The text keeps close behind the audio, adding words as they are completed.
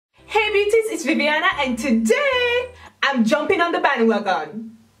it's Viviana, and today I'm jumping on the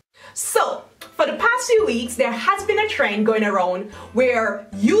bandwagon. So, for the past few weeks, there has been a trend going around where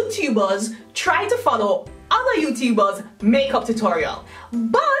YouTubers try to follow other YouTubers' makeup tutorial.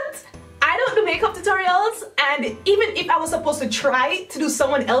 But I don't do makeup tutorials, and even if I was supposed to try to do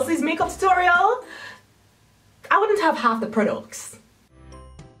someone else's makeup tutorial, I wouldn't have half the products.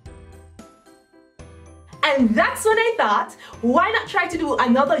 And that's when I thought, why not try to do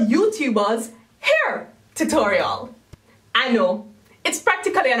another YouTuber's hair tutorial? I know, it's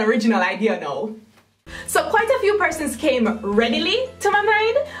practically an original idea now. So quite a few persons came readily to my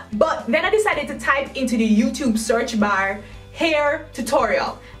mind, but then I decided to type into the YouTube search bar, hair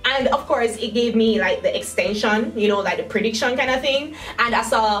tutorial. And of course it gave me like the extension, you know, like the prediction kind of thing. And I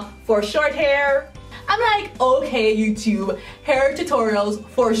saw for short hair. I'm like, okay, YouTube, hair tutorials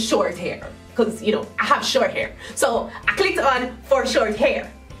for short hair. Because, you know, I have short hair. So I clicked on for short hair.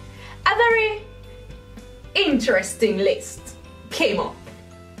 A very interesting list came up.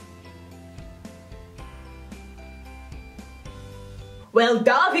 Well,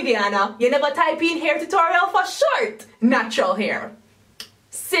 duh, Viviana, you never type in hair tutorial for short natural hair.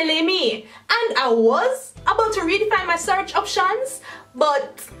 Silly me. And I was about to redefine my search options,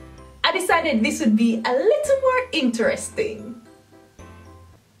 but I decided this would be a little more interesting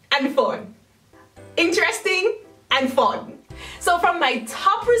and fun. Interesting and fun. So from my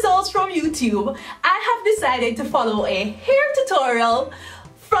top results from YouTube, I have decided to follow a hair tutorial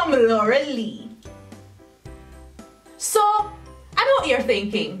from WELLLL. So I know what you're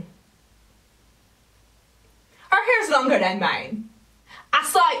thinking. Her hair's longer than mine. I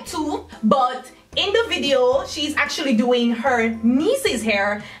saw it too, but in the video, she's actually doing her niece's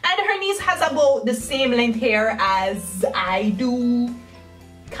hair, and her niece has about the same length hair as I do.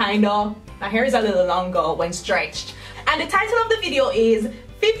 Kinda. My hair is a little longer when stretched. And the title of the video is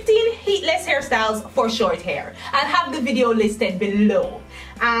 15 heatless hairstyles for short hair. I'll have the video listed below.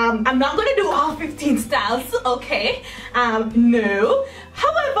 I'm not gonna do all 15 styles, okay? No.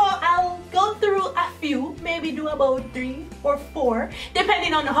 However, I'll go through a few, maybe do about 3 or 4,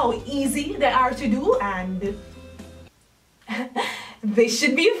 depending on how easy they are to do, and they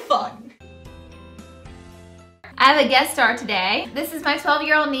should be fun. I have a guest star today. This is my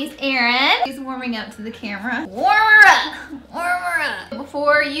 12-year-old niece, Erin. She's warming up to the camera. Warm her up! Warm her up!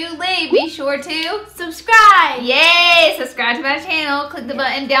 Before you leave, be sure to subscribe! Yay! Subscribe to my channel. Click the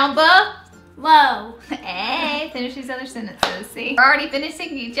button down below. Hey, finish these other sentences, see? We're already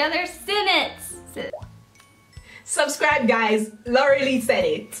finishing each other's sentences. Subscribe, guys. WELLLL said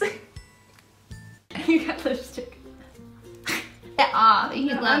it. You got lipstick. Aw,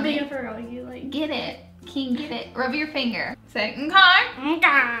 you love I'm it. being for real. You like Get it. Can you get it? Rub your finger. Say, okay.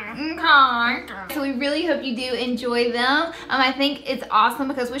 So we really hope you do enjoy them. I think it's awesome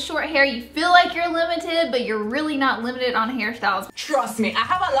because with short hair, you feel like you're limited, but you're really not limited on hairstyles. Trust me, I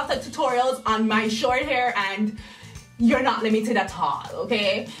have a lot of tutorials on my short hair, and you're not limited at all,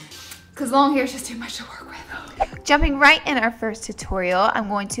 okay? Because long hair is just too much to work with. Jumping right in our first tutorial, I'm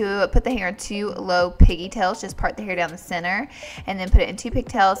going to put the hair in 2 low pigtails, just part the hair down the center, and then put it in 2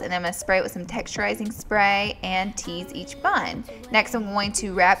 pigtails, and then I'm going to spray it with some texturizing spray and tease each bun. Next, I'm going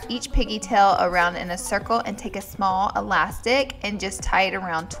to wrap each pigtail around in a circle and take a small elastic and just tie it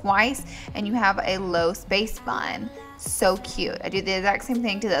around twice, and you have a low space bun. So cute. I do the exact same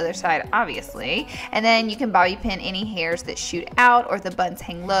thing to the other side, obviously. And then you can bobby pin any hairs that shoot out, or if the buns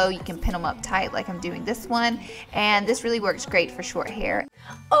hang low, you can pin them up tight like I'm doing this one. And this really works great for short hair.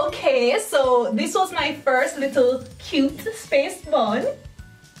 Okay, so this was my first little cute space bun.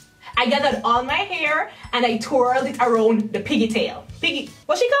 I gathered all my hair and I twirled it around the pigtail.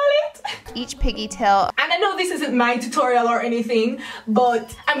 What she call it? Each pigtail. And I know this isn't my tutorial or anything,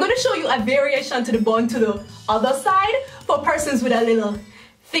 but I'm going to show you a variation to the bun to the other side for persons with a little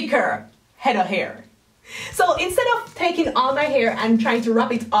thicker head of hair. So instead of taking all my hair and trying to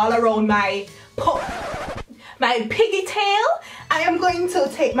wrap it all around my pigtail, I am going to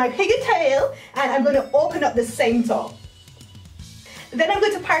take my pigtail and I'm going to open up the center. Then I'm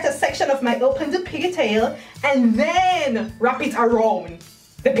going to part a section of my opened pigtail and then wrap it around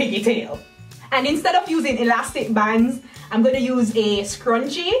the pigtail. And instead of using elastic bands, I'm going to use a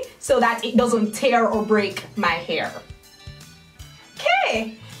scrunchie so that it doesn't tear or break my hair.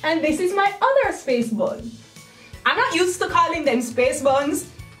 Okay, and this is my other space bun. I'm not used to calling them space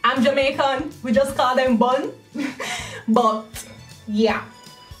buns. I'm Jamaican, we just call them bun. But yeah,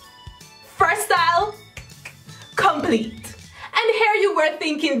 first style complete. And here you were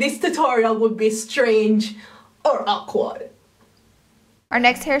thinking this tutorial would be strange or awkward. Our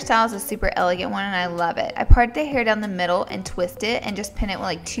next hairstyle is a super elegant one and I love it. I part the hair down the middle and twist it and just pin it with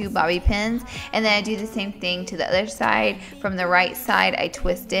like 2 bobby pins, and then I do the same thing to the other side. From the right side I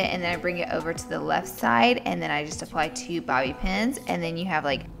twist it and then I bring it over to the left side and then I just apply 2 bobby pins, and then you have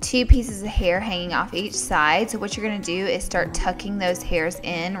like 2 pieces of hair hanging off each side. So what you're going to do is start tucking those hairs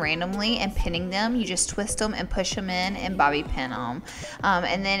in randomly and pinning them. You just twist them and push them in and bobby pin them,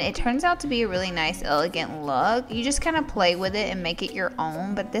 and then it turns out to be a really nice elegant look. You just kind of play with it and make it your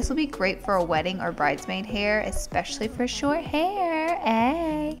own, but this will be great for a wedding or bridesmaid hair, especially for short hair.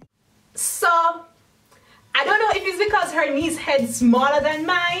 Hey. So I don't know if it's because her niece head's smaller than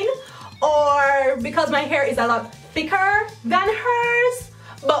mine or because my hair is a lot thicker than hers,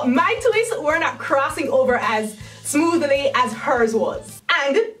 but my twists were not crossing over as smoothly as hers was.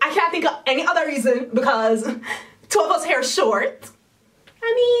 And I can't think of any other reason because 2 of us hair short.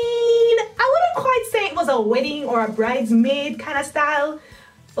 I mean, I wouldn't quite say it was a wedding or a bridesmaid kind of style,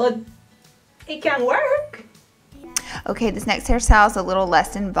 but it can work. Okay, this next hairstyle is a little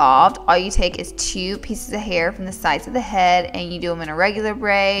less involved. All you take is 2 pieces of hair from the sides of the head and you do them in a regular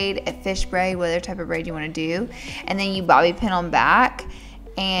braid, a fish braid, whatever type of braid you want to do, and then you bobby pin them back,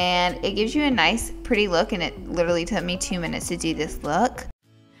 and it gives you a nice pretty look, and it literally took me 2 minutes to do this look.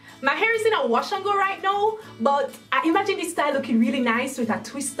 My hair is in a wash and go right now, but I imagine this style looking really nice with a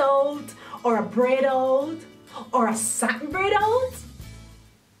twist out or a braid out or a satin braid out.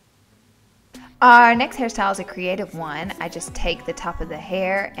 Our next hairstyle is a creative one. I just take the top of the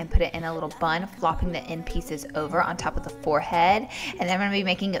hair and put it in a little bun, flopping the end pieces over on top of the forehead. And then I'm going to be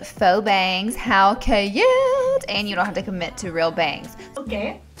making faux bangs. How cute! And you don't have to commit to real bangs.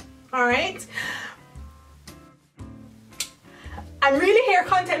 Okay, alright. I'm really here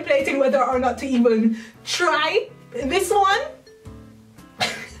contemplating whether or not to even try this one.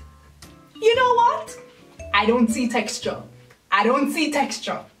 You know what? I don't see texture. I don't see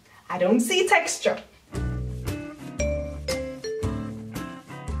texture. I don't see texture.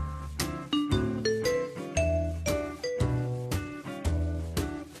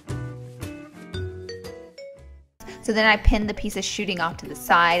 So then I pin the pieces shooting off to the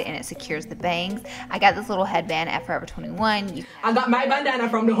side and it secures the bangs. I got this little headband at Forever 21. I got my bandana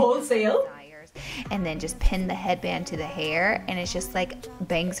from the wholesale. And then just pin the headband to the hair and it's just like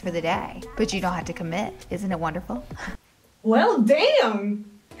bangs for the day. But you don't have to commit. Isn't it wonderful? Well, damn!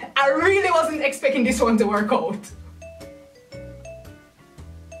 I really wasn't expecting this one to work out.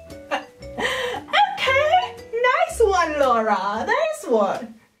 Okay, nice one, Laura. Nice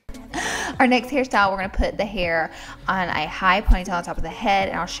one. Our next hairstyle, we're going to put the hair on a high ponytail on top of the head,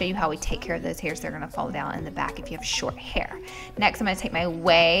 and I'll show you how we take care of those hairs. They're going to fall down in the back if you have short hair. Next, I'm going to take my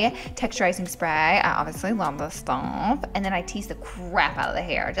Way texturizing spray. I obviously love this stuff. And then I tease the crap out of the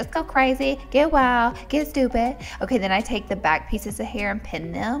hair. Just go crazy, get wild, get stupid. Okay, then I take the back pieces of hair and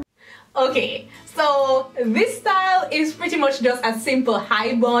pin them. Okay, so this style is pretty much just a simple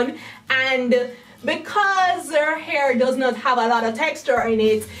high bun, and because her hair does not have a lot of texture in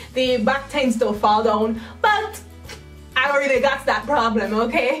it, the back tends to fall down, but I already got that problem,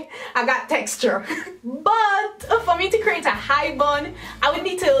 okay? I got texture. But for me to create a high bun, I would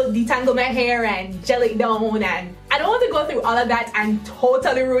need to detangle my hair and gel it down, and I don't want to go through all of that and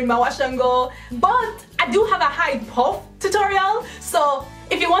totally ruin my wash and go. But I do have a high puff tutorial, so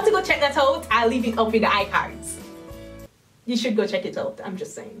if you want to go check that out, I'll leave it up in the iCards. You should go check it out, I'm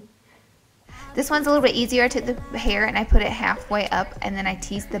just saying. This one's a little bit easier. I took the hair and I put it halfway up and then I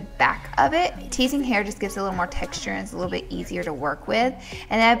teased the back of it. Teasing hair just gives it a little more texture and it's a little bit easier to work with.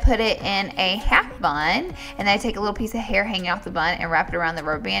 And then I put it in a half bun, and then I take a little piece of hair hanging off the bun and wrap it around the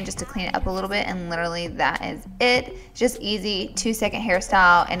rubber band just to clean it up a little bit, and literally that is it. It's just easy, 2-second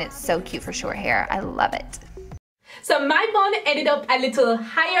hairstyle, and it's so cute for short hair. I love it. So my bun ended up a little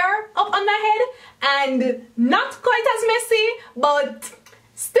higher up on my head and not quite as messy, but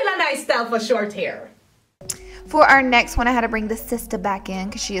still a nice style for short hair. For our next one, I had to bring the sister back in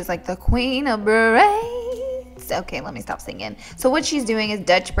because she is like the queen of braids. Okay, let me stop singing. So what she's doing is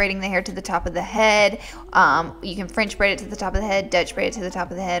Dutch braiding the hair to the top of the head. You can French braid it to the top of the head, Dutch braid it to the top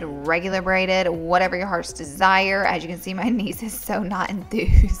of the head, regular braided, whatever your heart's desire. As you can see, my niece is so not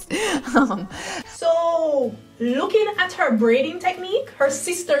enthused. So looking at her braiding technique, her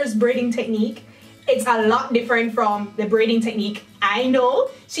sister's braiding technique, it's a lot different from the braiding technique I know.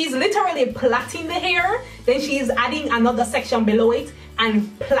 She's literally plaiting the hair, then she's adding another section below it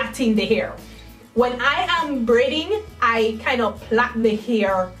and plaiting the hair. When I am braiding, I kind of plait the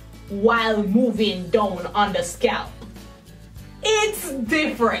hair while moving down on the scalp. It's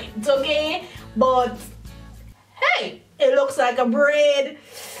different, okay? But hey, it looks like a braid.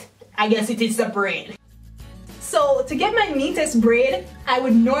 I guess it is a braid. So to get my neatest braid, I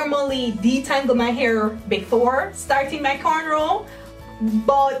would normally detangle my hair before starting my cornrow.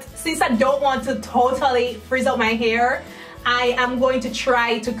 But since I don't want to totally frizz out my hair, I am going to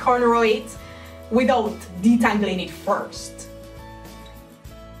try to cornrow it without detangling it first.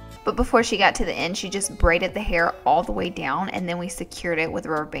 But before she got to the end, she just braided the hair all the way down, and then we secured it with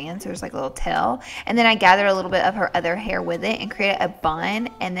rubber bands. There's like a little tail. And then I gathered a little bit of her other hair with it and created a bun,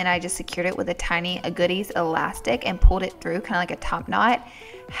 and then I just secured it with a goodies elastic and pulled it through kind of like a top knot.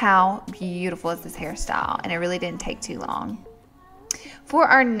 How beautiful is this hairstyle? And it really didn't take too long. For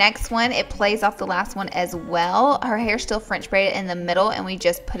our next one, it plays off the last one as well. Her hair's still French braided in the middle, and we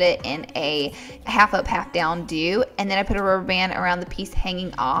just put it in a half up, half down do. And then I put a rubber band around the piece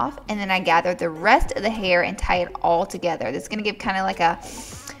hanging off, and then I gathered the rest of the hair and tie it all together. This is gonna give kind of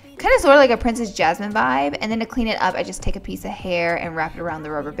sort of like a Princess Jasmine vibe. And then to clean it up, I just take a piece of hair and wrap it around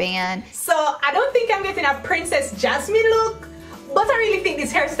the rubber band. So I don't think I'm getting a Princess Jasmine look, but I really think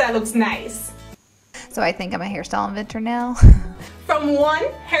this hairstyle looks nice. So I think I'm a hairstyle inventor now. From one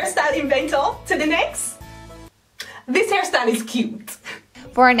hairstyle inventor to the next, this hairstyle is cute.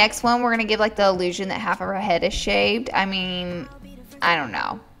 For our next one, we're gonna give like the illusion that half of her head is shaved. I mean, I don't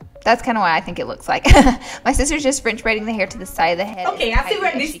know. That's kind of what I think it looks like. My sister's just French braiding the hair to the side of the head. Okay, I see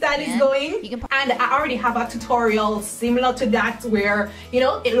where this style is going. And I already have a tutorial similar to that where, you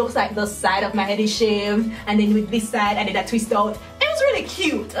know, it looks like the side of my head is shaved, and then with this side I did a twist out. It was really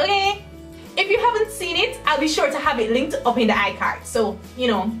cute, okay? If you haven't seen it, I'll be sure to have it linked up in the iCard. So, you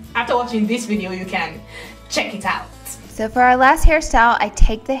know, after watching this video, you can check it out. So for our last hairstyle, I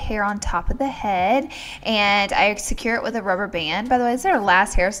take the hair on top of the head and I secure it with a rubber band. By the way, this is our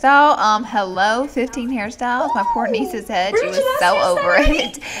last hairstyle. Hello, 15 hairstyles. My poor niece's head, she was so over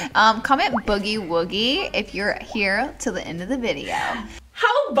it. Comment boogie woogie if you're here till the end of the video.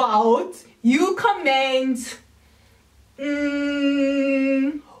 How about you comment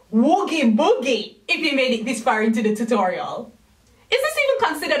woogie boogie if you made it this far into the tutorial? Is this even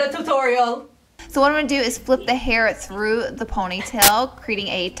considered a tutorial? So what I'm going to do is flip the hair through the ponytail, creating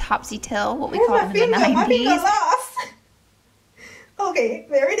a topsy tail, what we called in the 90s. My finger lost. Okay,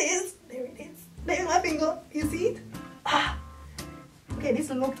 there it is. There it is. There's my finger. You see it? Ah. Okay, this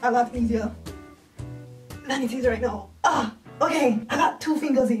looked a lot easier than it is right now. Ah. Okay, I got 2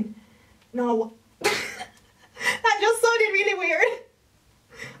 fingers in. No. That just sounded really weird.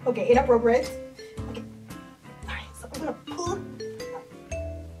 Okay, inappropriate. Okay. Alright, so I'm gonna pull.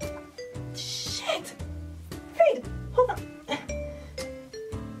 Shit! Wait, hold on.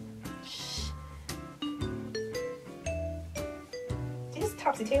 Shh. This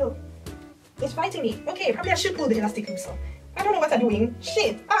topsy tail is fighting me. Okay, probably I should pull the elastic loose. I don't know what I'm doing.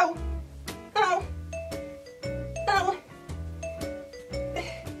 Shit! Ow! Ow! Ow!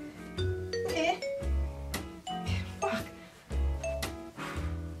 Okay. Fuck.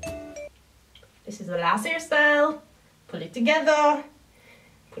 This is the last hairstyle. Pull it together.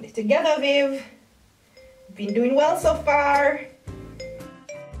 Put it together, Viv. Been doing well so far.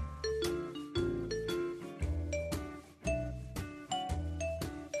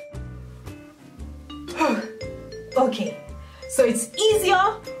 Okay, so it's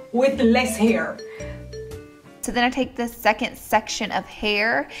easier with less hair. So then I take the second section of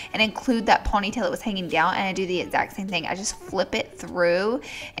hair and include that ponytail that was hanging down, and I do the exact same thing. I just flip it through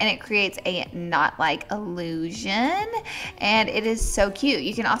and it creates a knot-like illusion, and it is so cute.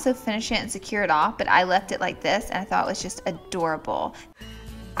 You can also finish it and secure it off, but I left it like this and I thought it was just adorable.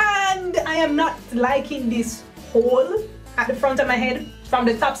 And I am not liking this hole at the front of my head from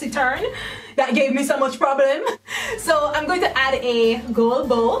the topsy turn. That gave me so much problem. So I'm going to add a gold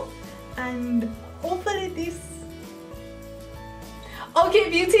bow and hopefully this. Okay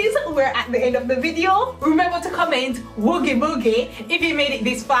beauties, we're at the end of the video. Remember to comment woogie boogie if you made it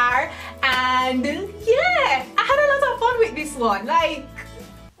this far. And yeah, I had a lot of fun with this one. Like,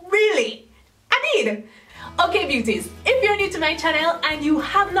 really, I did. Okay beauties, if you're new to my channel and you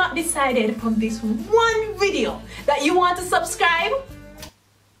have not decided from this one video that you want to subscribe,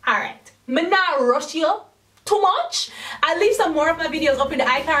 alright, me not rush you too much. I'll leave some more of my videos up in the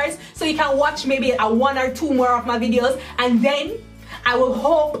iCards so you can watch maybe 1 or 2 more of my videos, and then I will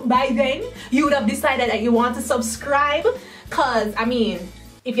hope by then you would have decided that you want to subscribe. Cause I mean,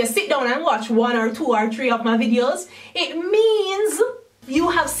 if you sit down and watch 1 or 2 or 3 of my videos, it means you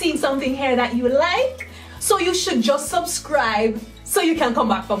have seen something here that you like. So you should just subscribe so you can come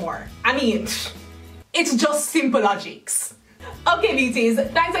back for more. I mean, it's just simple logics. Okay beauties,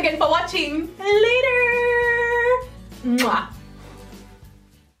 thanks again for watching. Later! Mwah.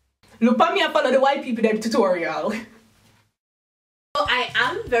 Look at me and follow the white people tutorial. So I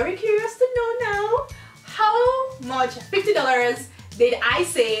am very curious to know now, how much $50 did I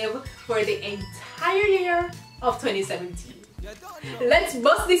save for the entire year of 2017? Let's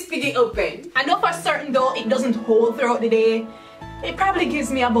bust this piggy open. I know for certain though it doesn't hold throughout the day. It probably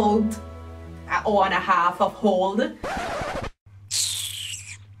gives me about an hour and a half of hold.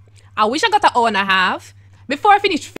 I wish I got an hour and a half. Before I finish